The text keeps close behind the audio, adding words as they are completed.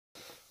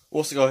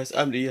What's up guys,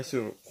 I'm the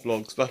Chesterfield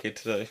vlogs back here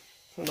today.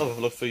 Another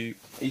vlog for you.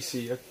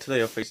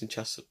 Today I'm facing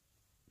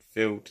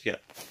Chesterfield,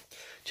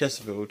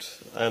 Chesterfield,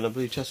 and I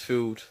believe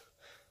Chesterfield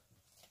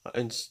are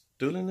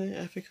installing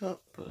the FA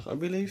Cup, I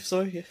believe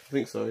so, yeah, I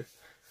think so.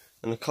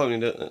 And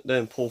currently they're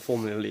in poor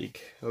form in the league.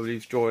 I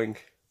believe drawing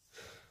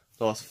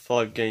the last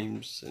 5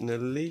 games in the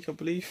league, I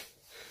believe.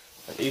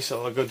 And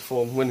Eastleigh are good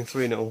form, winning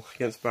 3-0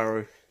 against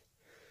Barrow.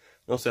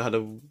 And also had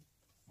a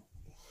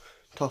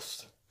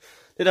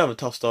did have a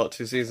tough start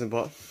to the season,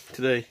 but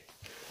today,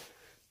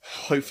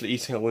 hopefully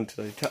Eastleigh will win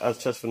today, as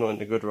Chesterfield not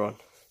in a good run.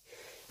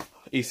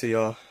 Eastleigh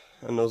are,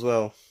 and as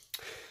well,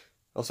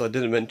 also I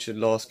didn't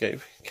mention last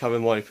game,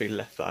 Kevin Miley played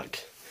left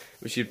back,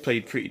 which he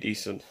played pretty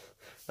decent.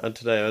 And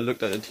today I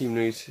looked at the team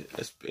news,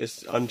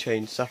 it's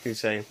unchanged, exactly the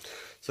same.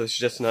 So it's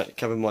suggesting that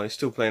Kevin Miley is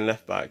still playing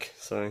left back,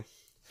 so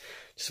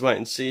just wait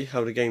and see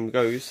how the game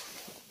goes.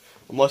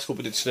 On my score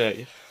prediction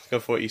today, go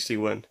for Eastleigh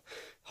win.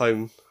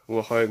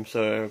 We're home,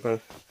 so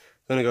I'm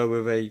gonna go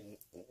with a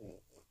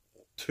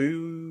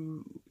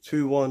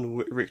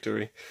 2-1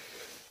 victory.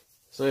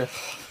 So yeah,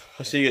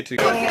 I'll see you at 2.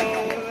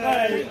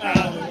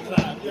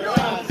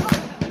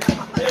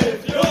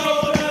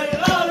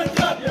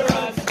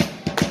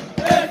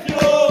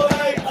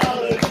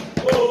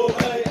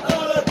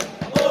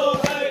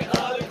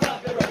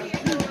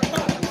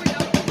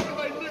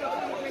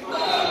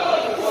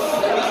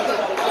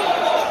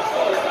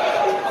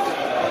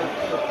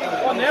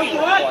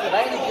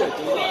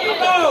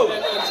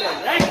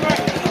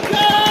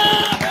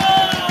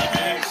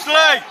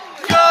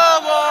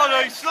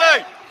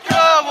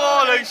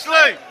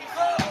 Eastleigh!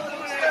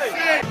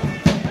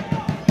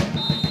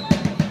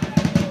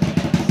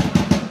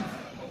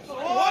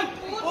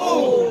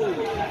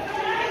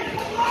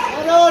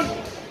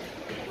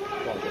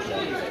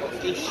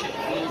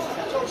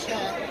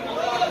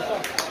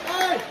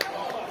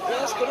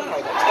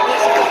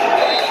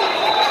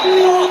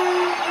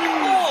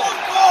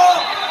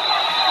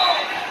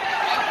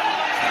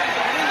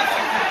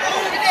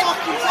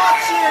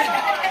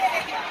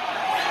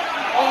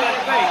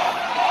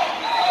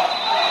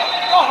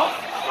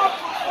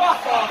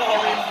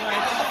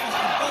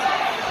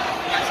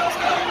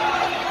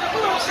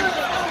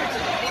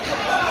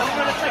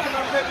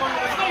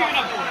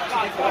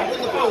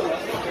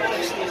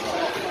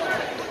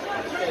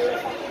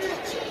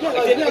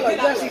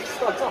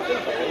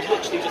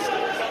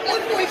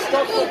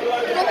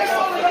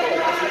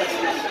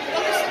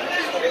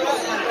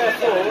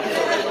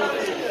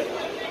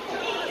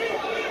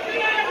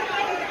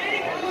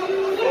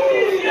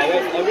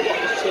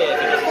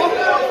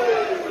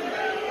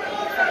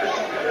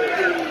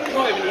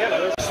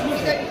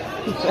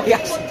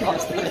 Yes, it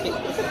does, doesn't it? You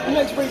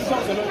know, it's freezing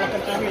up, so look like a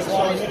damage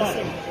line.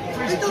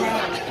 Freezing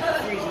track.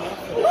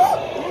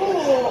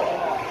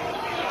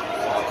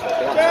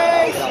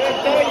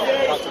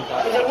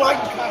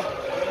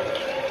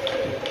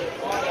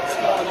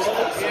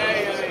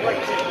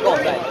 Go on,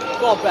 Ben.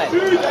 Go on, Ben.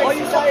 Why are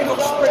you fucking not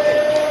sprinting?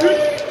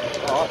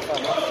 Oh, fair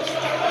enough.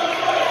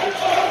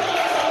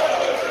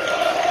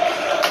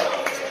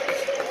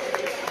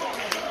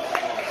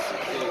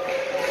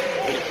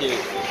 Really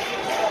cute.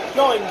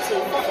 9 to 5.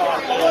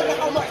 I wonder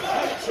how much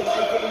pension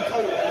they put in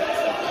total.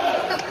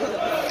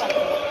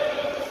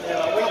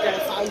 Yeah, we get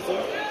 1,000.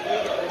 We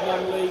get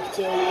 1 league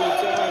till we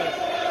die.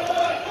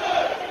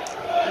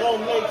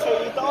 1 league till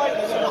we die, and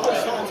then the whole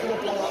side's going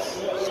to blow up.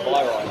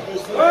 Spiral.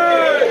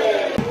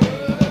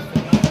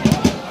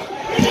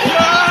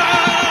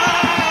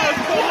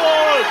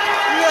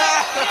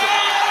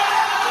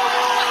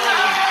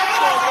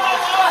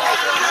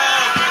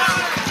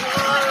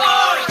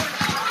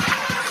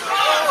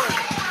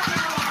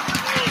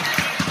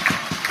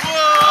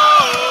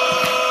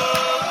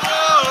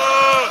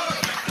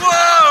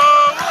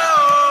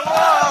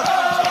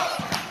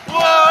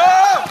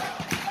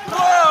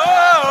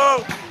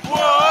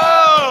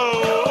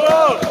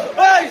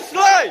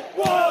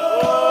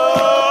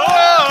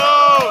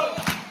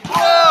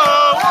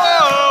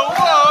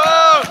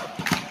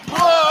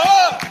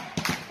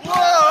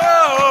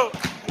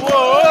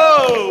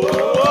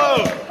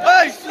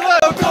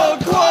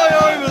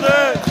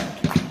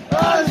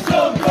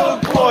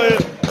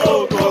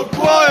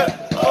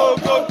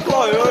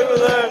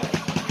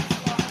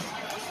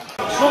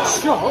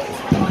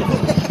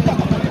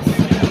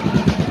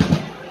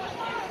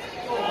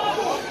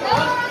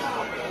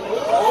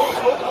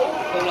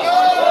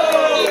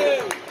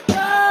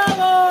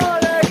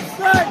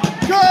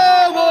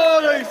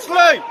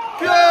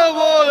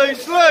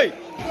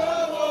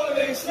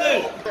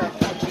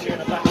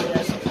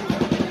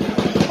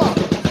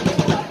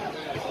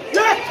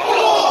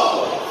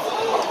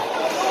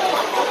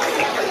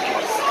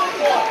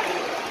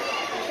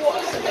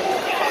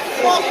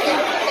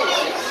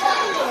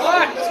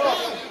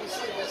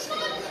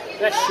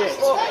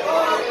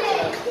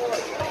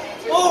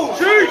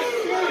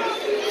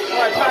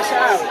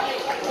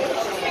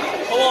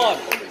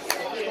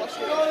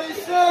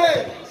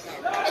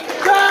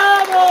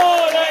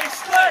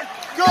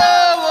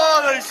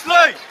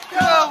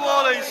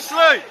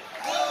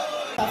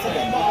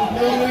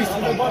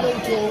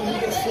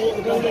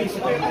 It's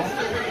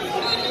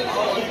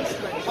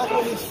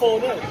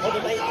 4-0.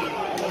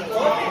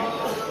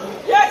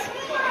 Yes!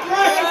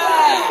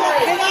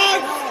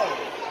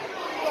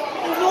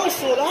 I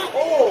saw that.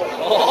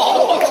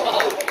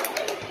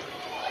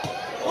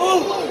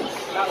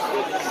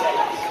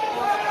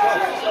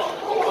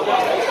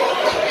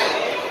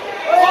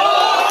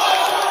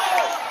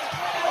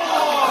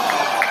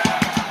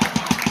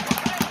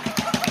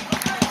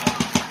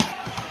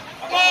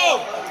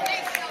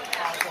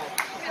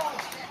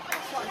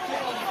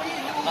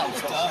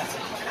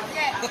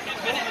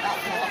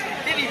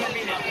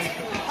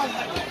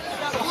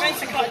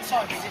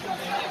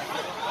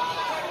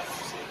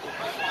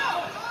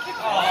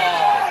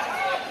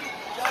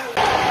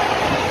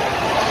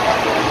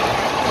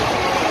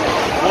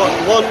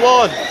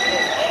 One.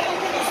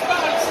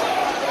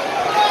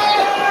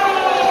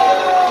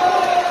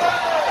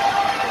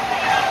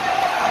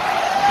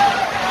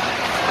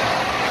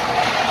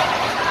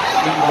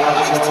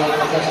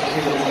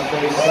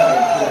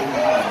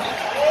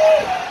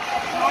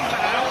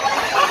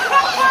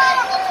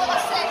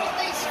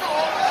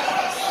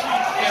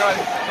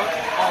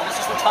 This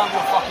is the time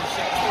of fucking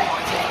shit.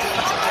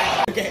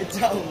 Get it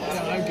done.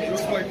 I'm getting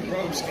smoking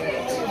rolls.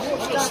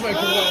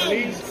 Smoking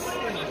rollies.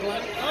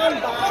 I'm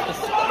back.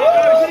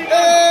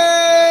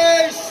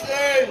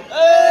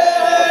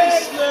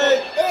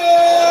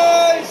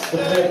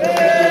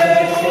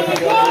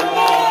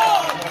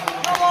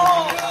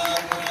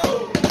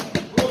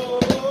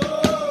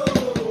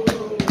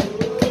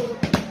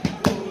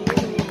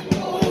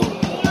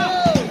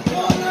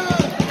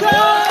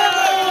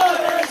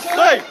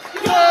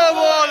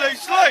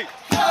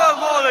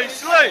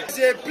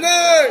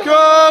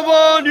 Come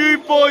on, you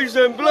boys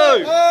in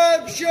blue!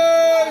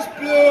 Hampshire's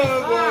blue!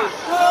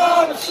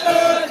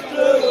 Hampshire's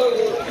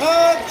blue!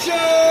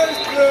 Hampshire's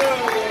blue!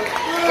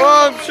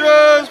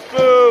 Hampshire's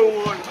blue!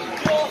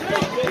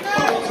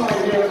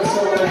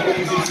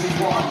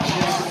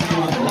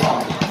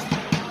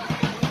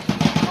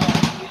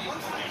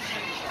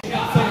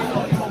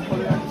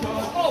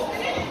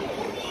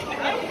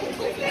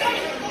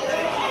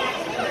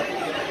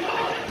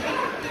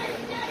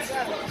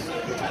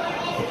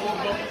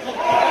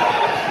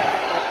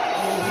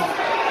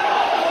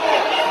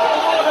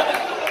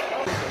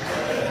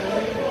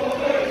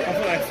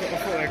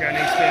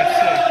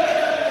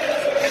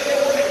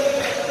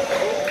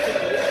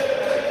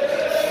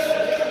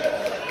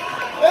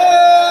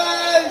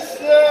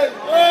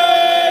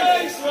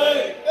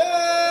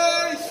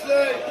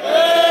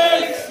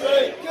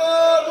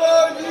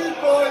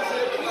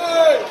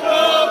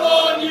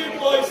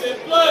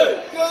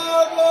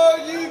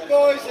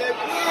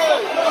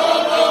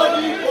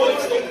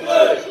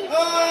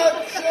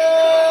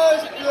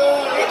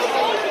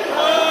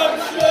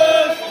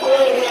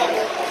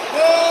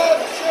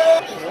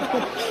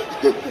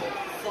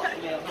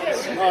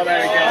 Oh,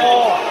 there we go.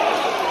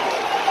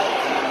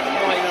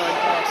 99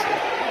 passing.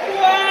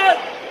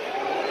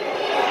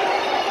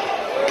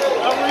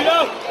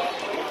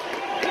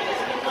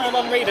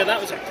 I'm reader, that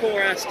was a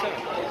poor ass cut.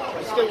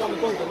 Still on the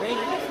ball with me.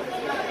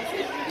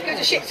 It was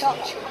a shit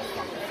touch.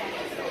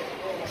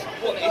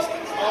 What is...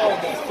 Oh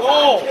my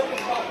god!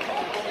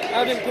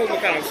 How didn't Paul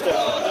McCallum stop?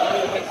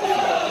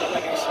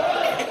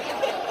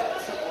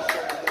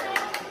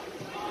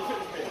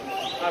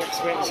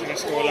 Alex Winton going to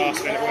score a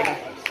last minute winner.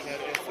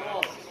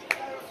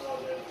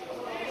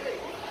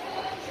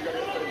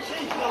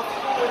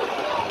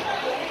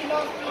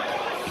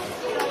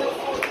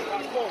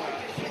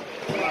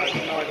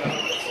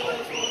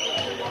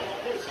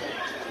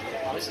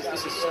 This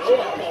is such a...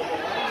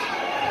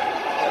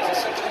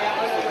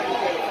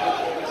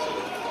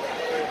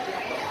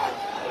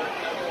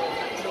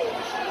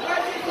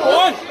 Go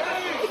on!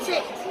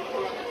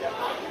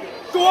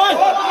 Go on!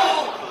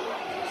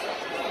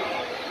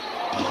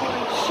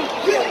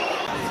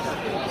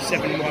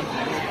 7-1.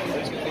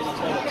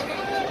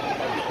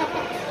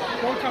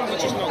 One comes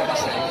which is not the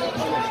same.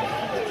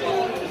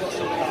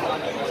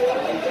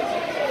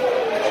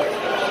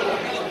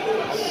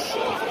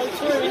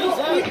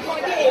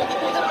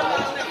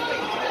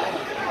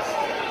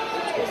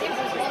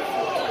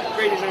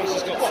 Brady's house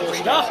has got 4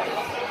 stars.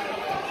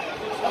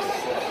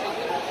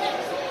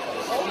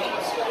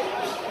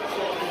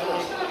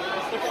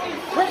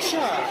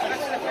 Pressure!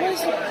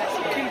 Where's the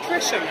fucking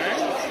pressure, man?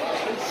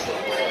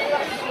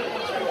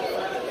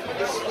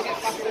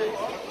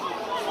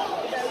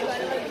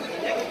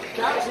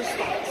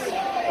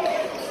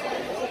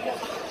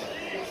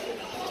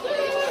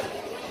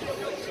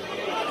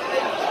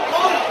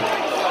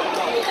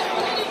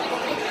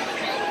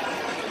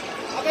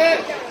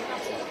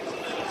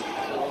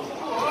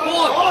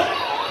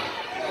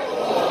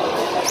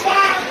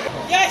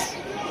 Yes!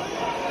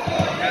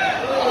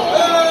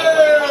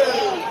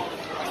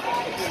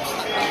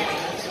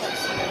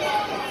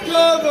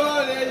 Come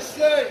on,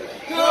 Eastleigh!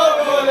 Come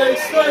on,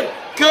 Eastleigh!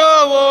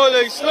 Come on,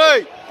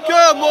 Eastleigh!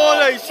 Come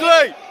on,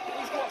 Eastleigh!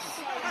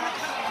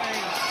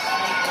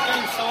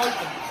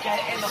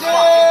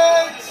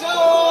 Since I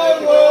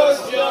was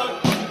young,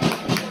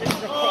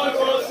 I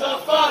was a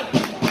fun,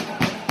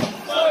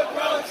 so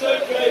proud to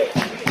be.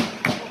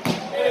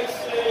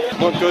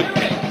 Not good.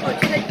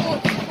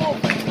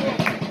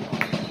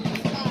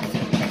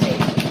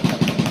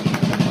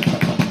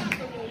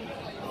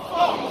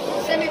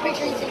 Send me a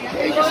picture of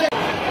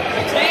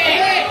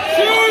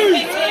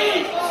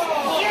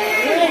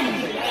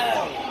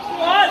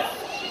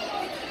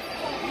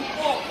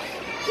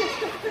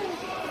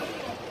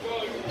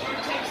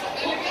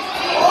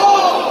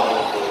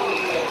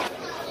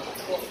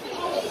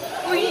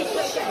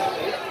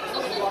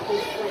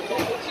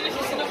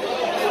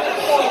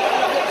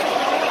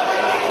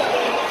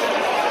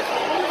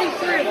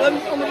I'm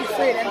gonna be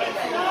free then.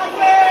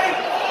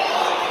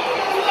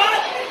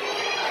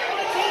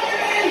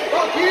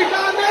 Fuck you,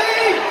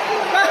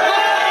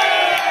 Danny!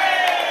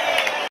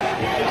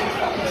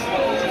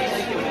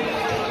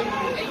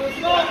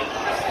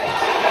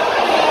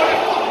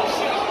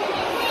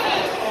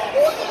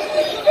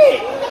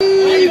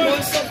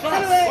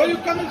 Are you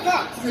coming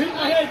back? You hit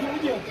my head,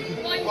 didn't you?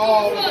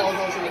 Oh,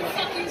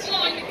 Fucking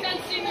blind, you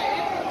can't see me.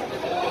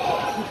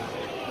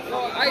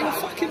 are you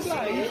fucking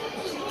blind?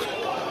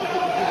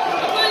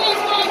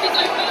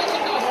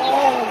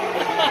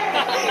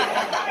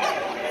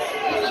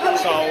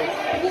 So,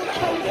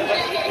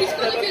 He's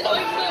got a good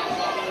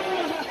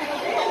opener.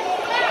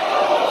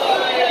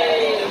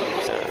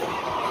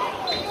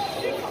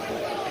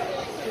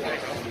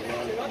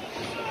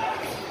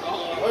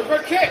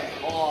 Red kick!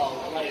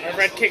 a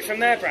red kick from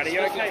there, Brad. Are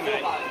you okay,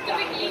 mate?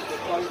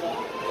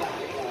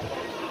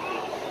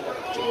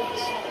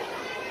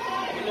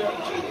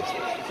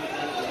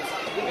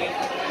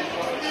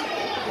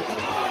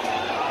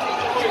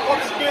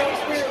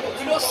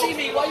 You not see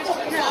me? Why you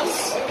fucking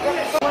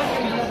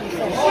ass?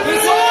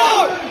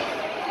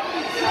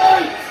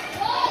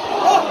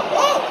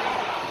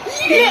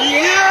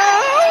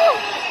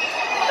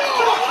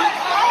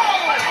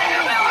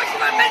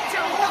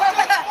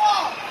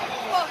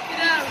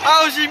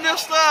 How has he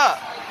missed that?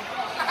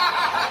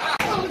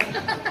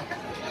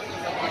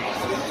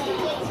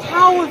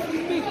 How have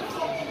you missed?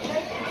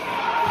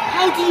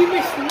 How do you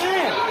miss from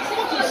there?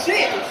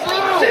 Shit!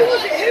 Who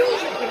was it?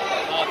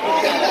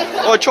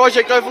 Oh, try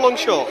to go for long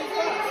shot.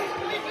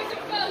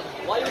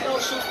 Why you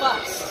not so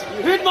fast?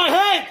 You hit my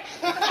head!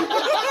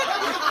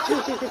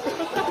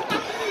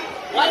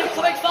 Why are you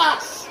coming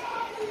fast?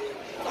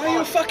 Are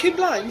you fucking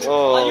blind?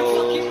 Are you Oh.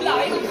 fucking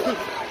blind?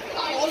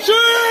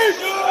 Shoot!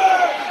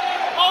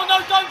 Oh no,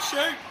 don't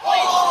shoot!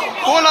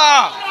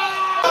 Corner!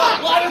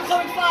 Why are you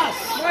coming fast?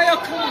 Why are you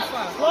coming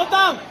fast? Well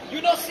done! You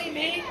not see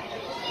me?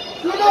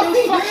 You're not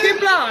Fucking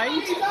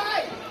blind!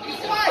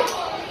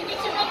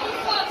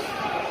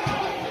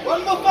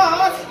 One more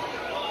pass!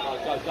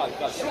 Go.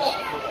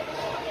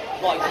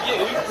 Right, you.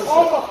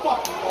 Oh my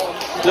fucking god!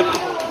 The,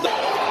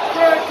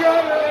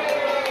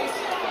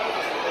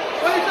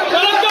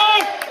 Let him go!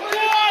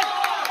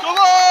 come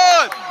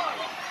on!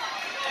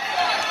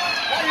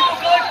 Why are you not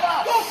going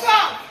fast? Go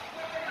back!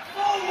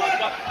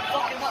 Go,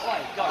 fucking that way.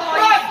 Go.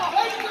 Right!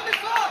 Why are you coming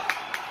back?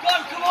 Go,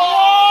 come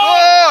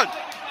on! Good!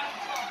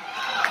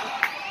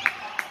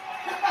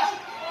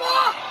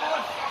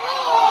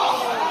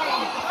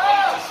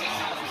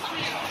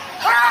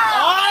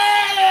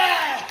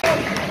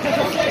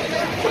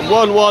 Oh,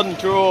 1-1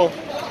 draw.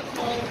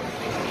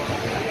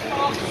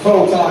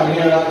 Full time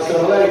here at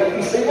Eastleigh.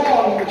 Eastleigh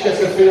 1,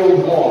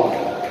 Chesterfield 1.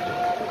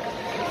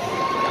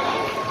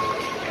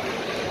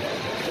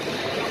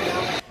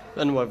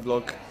 End of my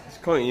vlog. It's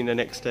currently the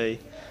next day.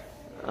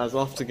 As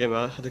after the game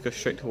I had to go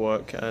straight to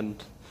work,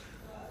 and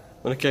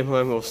when I came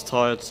home I was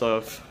tired, so I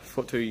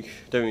thought to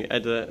don't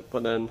edit it,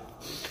 but then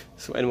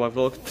so end of my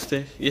vlog.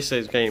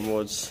 Yesterday's game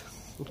was,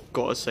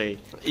 gotta say,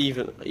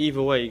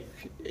 either way,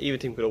 either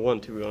team could have won,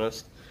 to be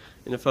honest.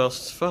 In the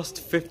first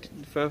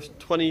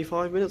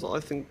 25 minutes, I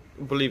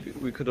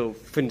believe we could have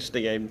finished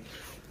the game.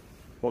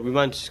 Well, we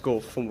managed to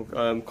score from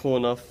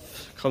corner,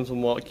 comes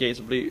from Mark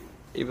Yates, I believe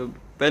either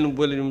Ben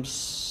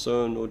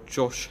Williamson or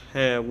Josh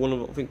Hare, I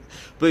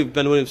believe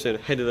Ben Williamson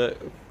headed it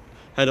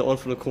on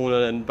from the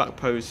corner and back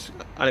post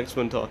Alex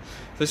Winter.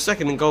 The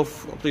second goal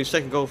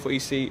for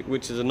EC,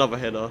 which is another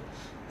header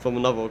from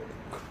another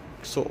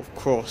sort of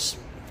cross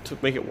to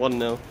make it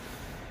 1-0.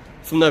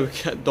 From there we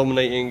kept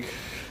dominating.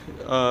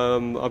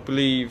 I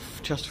believe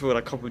Chesterfield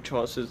had a couple of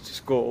chances to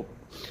score,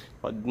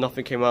 but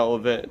nothing came out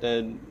of it.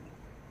 Then,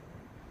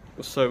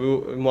 so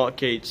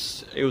Mark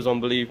Yates, it was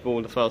unbelievable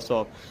in the first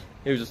half.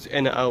 He was just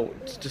in and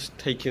out, just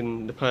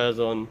taking the players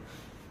on.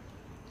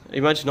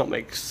 Imagine not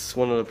makes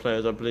one of the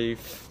players, I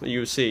believe, that you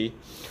will see,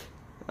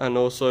 and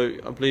also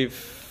I believe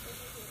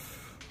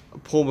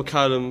Paul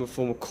McCallum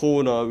from a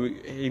corner,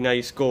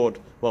 he scored.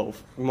 Well,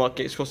 Mark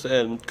Yates crossed it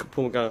in,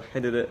 Paul McCallum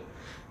headed it,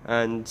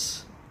 and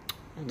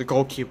their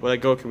goalkeeper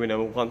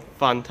one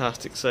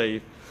fantastic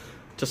save.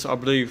 Just I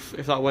believe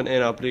if that went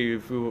in, I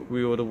believe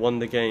we would have won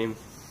the game.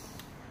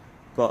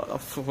 But I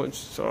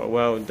thought,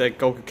 well, their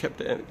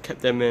goalkeeper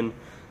kept them in.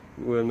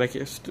 We made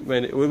it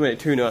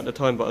 2-0 at the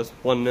time, but it was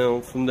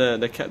 1-0. From there,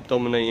 they kept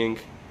dominating,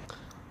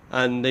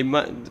 and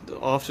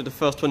after the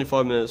first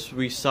 25 minutes,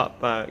 we sat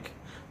back.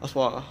 That's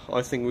why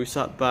I think we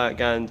sat back,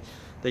 and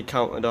they keep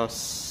counting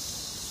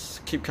us,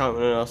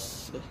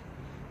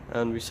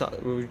 and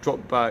we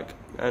dropped back,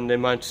 and they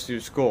managed to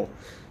score,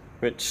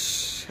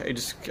 which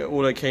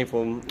all it came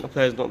from the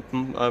players not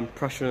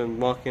pressuring and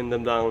marking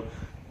them down,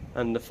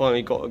 and they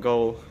finally got a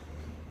goal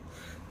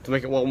to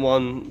make it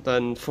 1-1.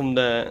 Then from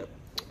there,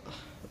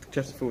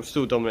 Chesterfield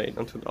still dominated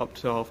until up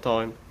to half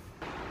time.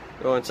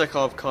 Well, in second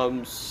half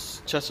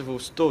comes,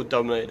 Chesterfield still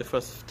dominated the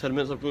first 10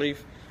 minutes, I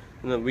believe,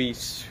 and then we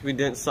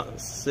didn't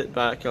sit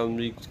back and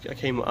we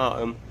came at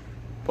them.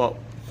 But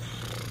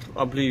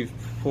I believe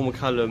Paul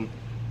McCallum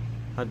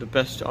had the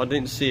best. I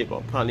didn't see it, but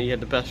apparently he had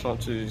the best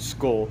chance to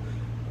score.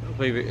 I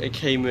believe it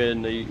came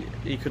in.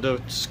 He could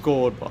have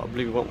scored, but I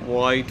believe it went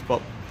wide.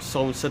 But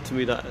someone said to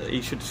me that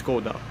he should have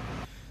scored that.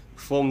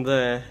 From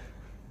there,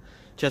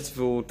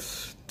 Chesterfield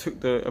took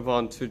the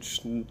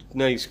advantage.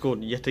 Nearly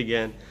scored yet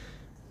again,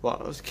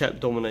 but was kept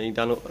dominating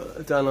down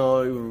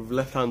our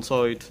left-hand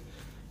side.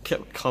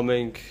 Kept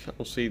coming.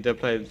 Obviously, they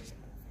played.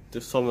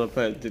 Some of the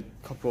players did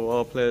a couple of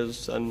our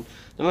players, and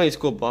they mainly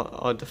scored, but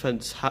our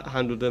defence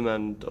handled them,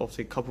 and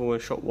obviously a couple were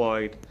shot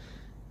wide,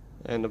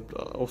 and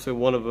also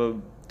one of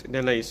them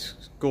they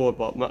scored,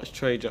 but Max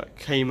Trajak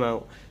came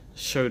out,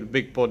 showed a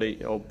big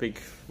body, or big,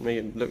 made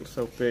it look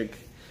so big,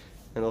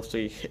 and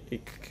obviously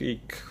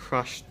he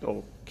crashed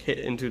or hit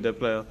into the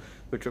player,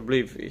 which I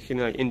believe he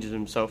injured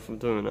himself from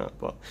doing that,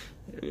 but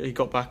he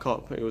got back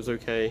up. It was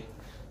okay.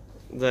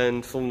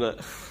 Then from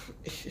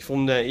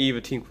there, either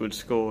team could have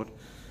scored.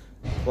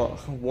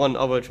 But one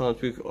other chance,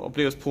 I believe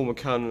it was Paul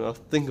McCallum. I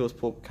think it was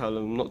Paul McCallum.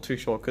 I'm not too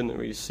sure. I couldn't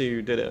really see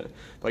who did it.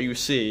 But you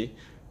see,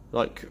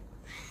 like,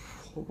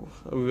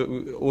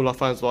 all our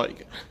fans were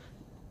like,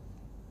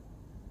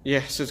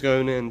 yes, it's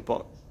going in,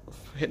 but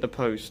hit the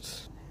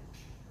post.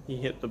 He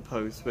hit the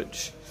post,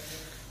 which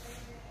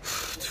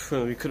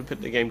we could have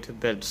put the game to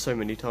bed so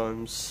many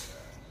times.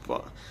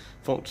 But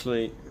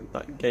fortunately,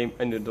 that game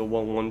ended a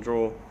 1-1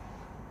 draw.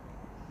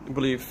 I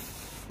believe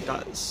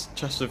that's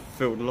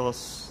Chesterfield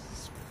lost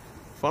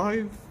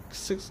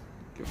 6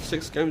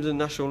 games in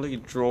the National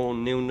League,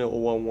 drawn 0-0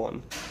 or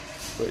 1-1,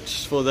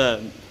 which for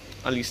them,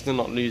 at least they're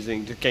not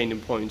losing, they're gaining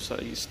points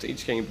at least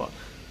each game, but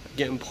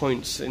getting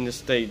points in this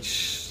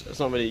stage, it's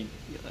not really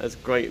as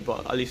great,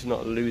 but at least they're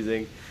not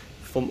losing.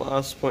 From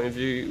our point of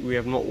view, we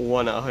have not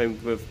won at home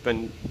with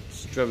Ben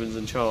Strevens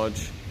in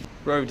charge.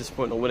 Very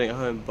disappointed not winning at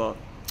home, but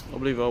I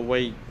believe our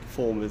away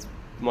form is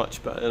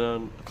much better than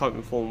our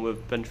current form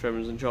with Ben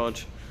Strevens in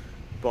charge.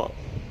 But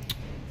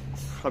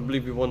I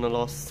believe we won the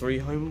last 3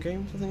 home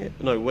games, I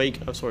think. No, away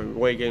games,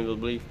 I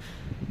believe.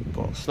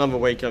 But another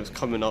away game's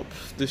coming up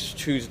this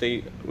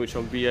Tuesday, which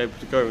I'll be able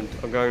to go.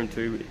 I'm going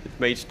to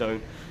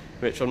Maidstone,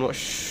 which I'm not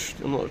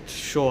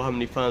sure how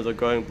many fans are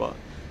going, but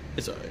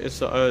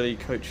it's an early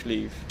coach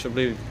leave. Which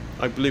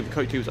I believe the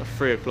coach leaves at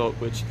 3 o'clock,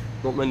 which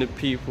not many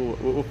people.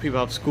 Well, people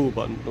have school,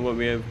 but they won't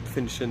be able to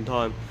finish in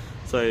time.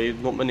 So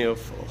not many of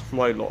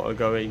my lot are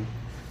going.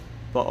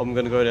 But I'm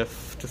going to go there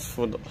just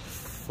for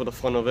the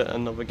fun of it,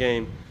 another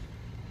game.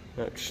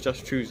 It's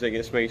just Tuesday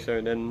against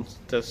Maidstone, then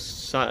the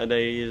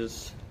Saturday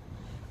is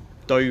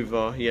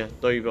Dover,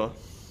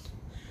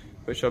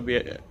 which I'll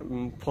be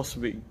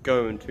possibly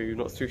going to,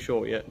 not too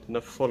sure yet. And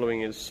the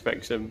following is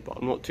Spexham, but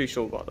I'm not too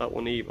sure about that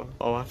one either.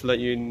 I'll have to let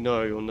you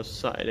know on the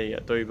Saturday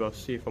at Dover,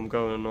 see if I'm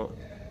going or not.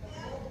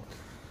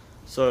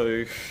 So,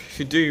 if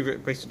you do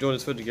basically join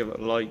this video, give it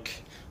a like,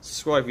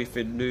 subscribe if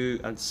you're new,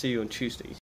 and see you on Tuesday.